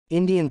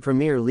Indian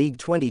Premier League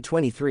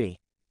 2023.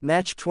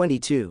 Match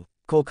 22.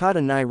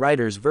 Kolkata Knight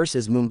Riders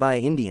vs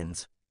Mumbai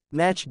Indians.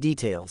 Match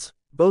details.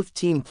 Both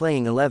team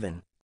playing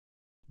 11.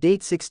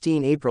 Date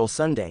 16 April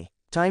Sunday.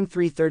 Time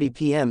 3:30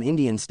 p.m.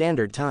 Indian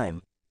Standard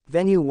Time.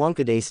 Venue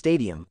Wankhede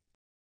Stadium.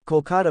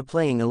 Kolkata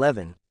playing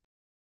 11.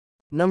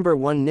 Number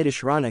 1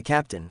 Nitish Rana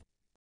captain.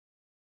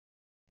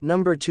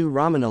 Number 2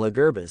 Rahmanullah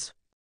Gurbaz.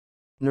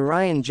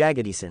 Narayan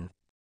Jagadeesan.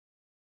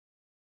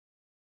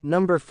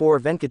 Number 4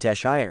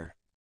 Venkatesh Iyer.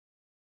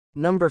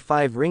 Number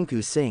 5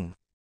 Rinku Singh.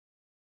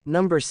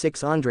 Number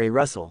 6 Andre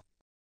Russell.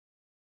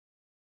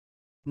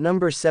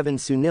 Number 7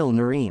 Sunil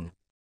Narine.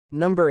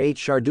 Number 8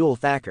 Shardul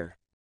Thakur.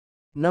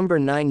 Number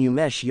 9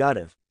 Umesh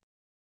Yadav.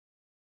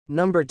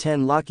 Number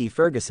 10 Lockie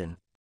Ferguson.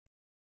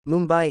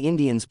 Mumbai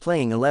Indians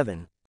playing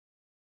 11.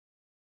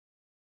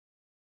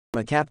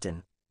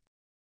 Captain.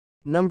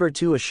 Number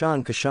 2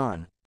 Ishan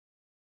Kishan.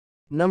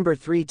 Number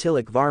 3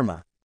 Tilak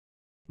Varma.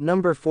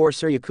 Number 4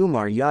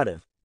 Suryakumar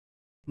Yadav.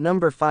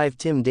 Number 5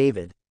 Tim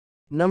David.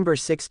 Number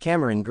 6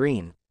 Cameron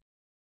Green.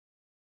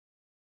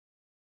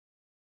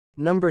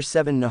 Number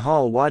 7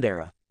 Nehal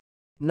Wadhera.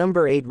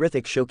 Number 8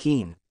 Hrithik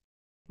Shokeen.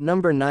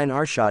 Number 9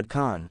 Arshad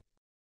Khan.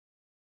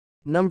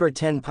 Number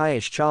 10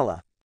 Piyush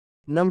Chawla.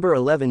 Number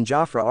 11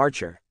 Jofra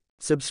Archer.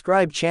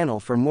 Subscribe channel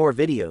for more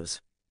videos.